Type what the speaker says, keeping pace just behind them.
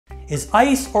Is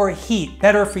ice or heat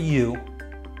better for you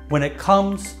when it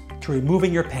comes to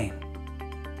removing your pain?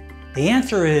 The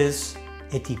answer is,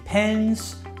 it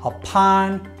depends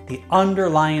upon the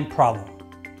underlying problem.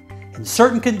 In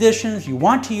certain conditions, you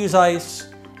want to use ice.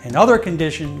 In other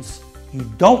conditions, you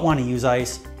don't want to use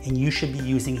ice and you should be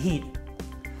using heat.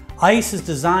 Ice is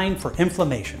designed for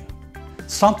inflammation.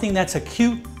 Something that's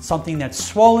acute, something that's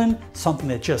swollen, something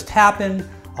that just happened,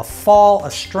 a fall,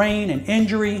 a strain, an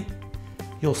injury.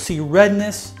 You'll see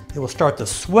redness, it will start to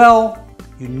swell.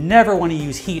 You never want to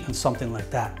use heat on something like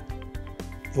that.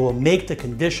 It will make the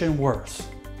condition worse.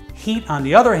 Heat, on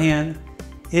the other hand,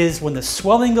 is when the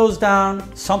swelling goes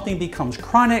down, something becomes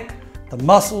chronic, the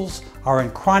muscles are in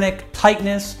chronic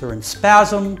tightness, they're in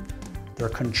spasm, they're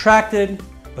contracted,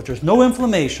 but there's no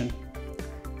inflammation,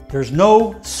 there's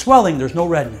no swelling, there's no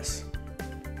redness.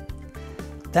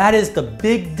 That is the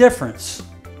big difference.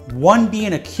 One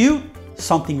being acute,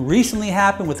 something recently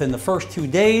happened within the first 2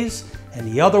 days,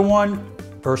 and the other one,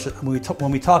 versus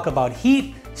when we talk about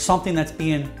heat, something that's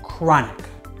being chronic.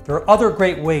 There are other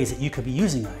great ways that you could be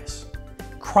using ice.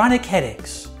 Chronic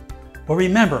headaches. Well,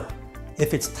 remember,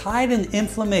 if it's tied in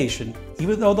inflammation,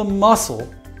 even though the muscle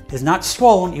is not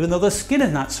swollen, even though the skin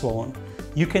is not swollen,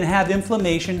 you can have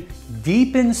inflammation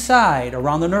deep inside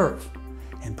around the nerve.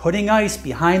 And putting ice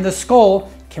behind the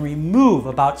skull can remove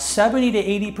about 70 to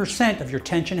 80% of your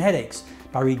tension headaches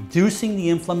by reducing the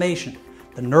inflammation.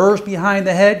 The nerves behind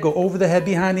the head go over the head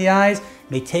behind the eyes,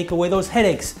 may take away those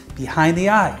headaches behind the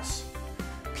eyes.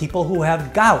 People who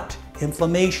have gout,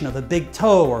 inflammation of the big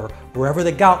toe or wherever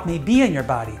the gout may be in your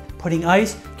body, putting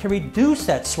ice can reduce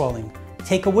that swelling,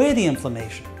 take away the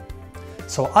inflammation.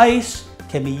 So ice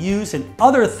can be used in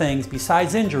other things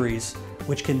besides injuries,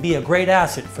 which can be a great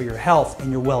asset for your health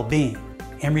and your well-being.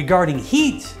 And regarding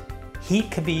heat,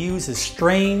 heat can be used as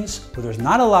strains where there's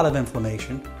not a lot of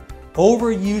inflammation,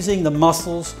 overusing the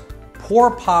muscles,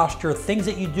 poor posture, things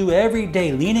that you do every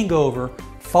day, leaning over,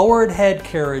 forward head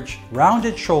carriage,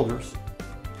 rounded shoulders.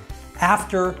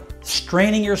 After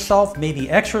straining yourself, maybe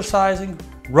exercising,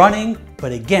 running,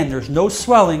 but again, there's no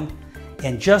swelling,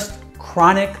 and just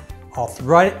chronic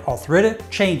arthritic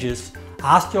changes,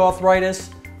 osteoarthritis,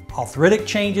 arthritic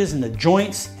changes in the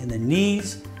joints, in the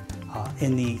knees,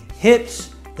 in the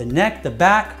hips, the neck, the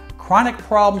back, chronic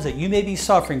problems that you may be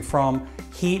suffering from,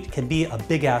 heat can be a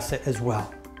big asset as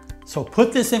well. So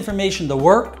put this information to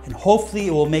work and hopefully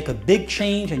it will make a big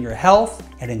change in your health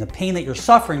and in the pain that you're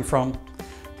suffering from.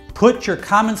 Put your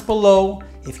comments below.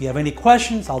 If you have any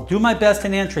questions, I'll do my best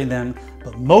in answering them.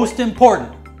 But most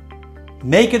important,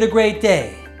 make it a great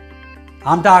day.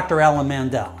 I'm Dr. Alan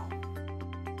Mandell.